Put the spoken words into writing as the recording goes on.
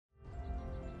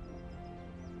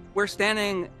We're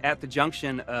standing at the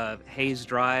junction of Hayes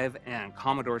Drive and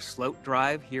Commodore Sloat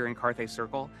Drive here in Carthay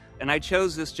Circle. And I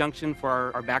chose this junction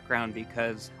for our background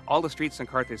because all the streets in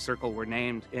Carthay Circle were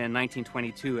named in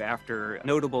 1922 after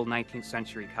notable 19th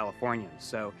century Californians.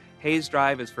 So Hayes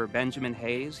Drive is for Benjamin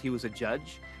Hayes. He was a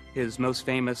judge. His most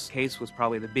famous case was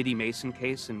probably the Biddy Mason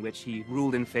case, in which he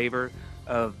ruled in favor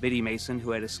of Biddy Mason,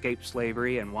 who had escaped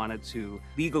slavery and wanted to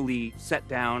legally set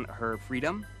down her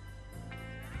freedom.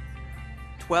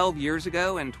 12 years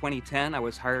ago, in 2010, I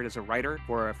was hired as a writer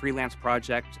for a freelance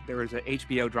project. There was an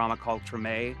HBO drama called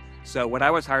Treme. So what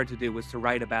I was hired to do was to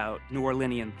write about New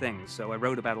Orleanian things. So I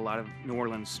wrote about a lot of New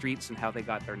Orleans streets and how they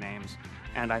got their names.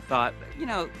 And I thought,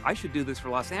 I should do this for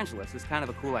Los Angeles. It's kind of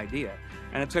a cool idea.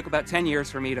 And it took about 10 years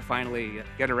for me to finally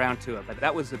get around to it, but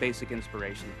that was the basic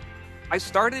inspiration. I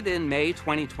started in May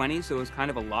 2020, so it was kind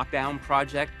of a lockdown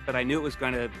project, but I knew it was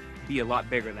going to be a lot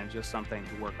bigger than just something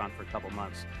to work on for a couple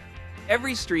months.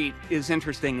 Every street is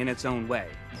interesting in its own way.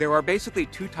 There are basically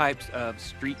two types of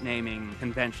street naming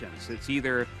conventions. It's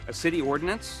either a city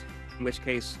ordinance, in which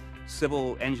case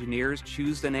civil engineers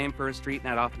choose the name for a street, and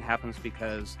that often happens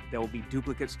because there will be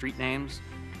duplicate street names.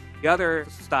 The other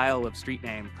style of street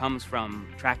name comes from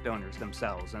tract owners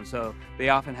themselves, and so they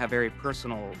often have very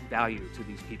personal value to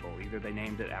these people. Either they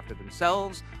named it after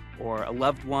themselves, or a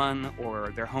loved one, or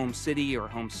their home city, or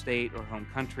home state, or home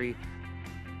country.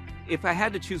 If I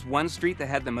had to choose one street that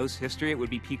had the most history, it would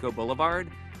be Pico Boulevard.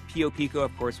 Pio Pico,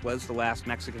 of course, was the last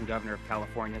Mexican governor of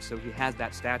California, so he has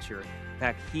that stature. In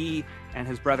fact, he and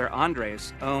his brother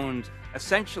Andres owned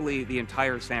essentially the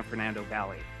entire San Fernando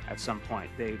Valley at some point.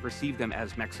 They received them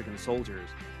as Mexican soldiers.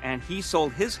 And he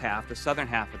sold his half, the southern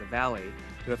half of the valley,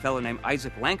 to a fellow named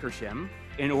Isaac Lankershim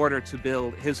in order to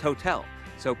build his hotel.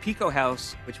 So Pico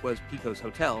House, which was Pico's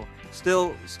hotel,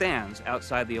 still stands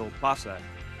outside the old plaza.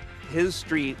 His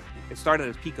street, it started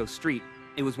as Pico Street.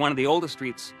 It was one of the oldest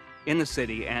streets in the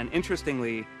city, and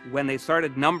interestingly, when they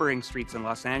started numbering streets in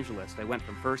Los Angeles, they went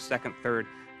from 1st, 2nd, 3rd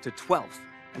to 12th,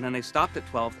 and then they stopped at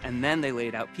 12th, and then they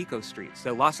laid out Pico Street.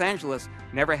 So Los Angeles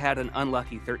never had an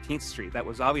unlucky 13th Street. That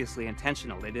was obviously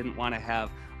intentional. They didn't want to have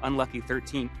unlucky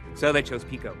 13th, so they chose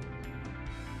Pico.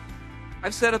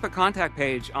 I've set up a contact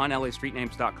page on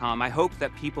lastreetnames.com. I hope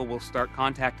that people will start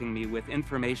contacting me with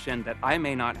information that I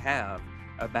may not have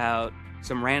about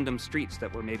some random streets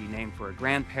that were maybe named for a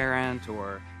grandparent,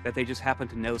 or that they just happen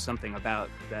to know something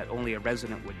about that only a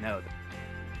resident would know.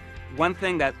 One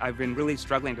thing that I've been really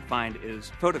struggling to find is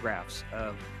photographs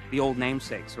of the old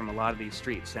namesakes from a lot of these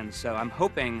streets. And so I'm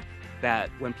hoping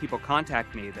that when people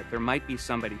contact me, that there might be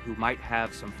somebody who might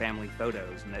have some family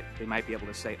photos, and that they might be able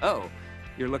to say, oh,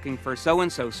 you're looking for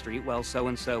so-and-so street. Well,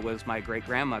 so-and-so was my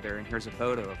great-grandmother, and here's a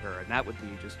photo of her. And that would be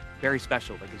just very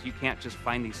special, because you can't just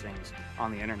find these things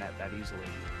on the internet that easily.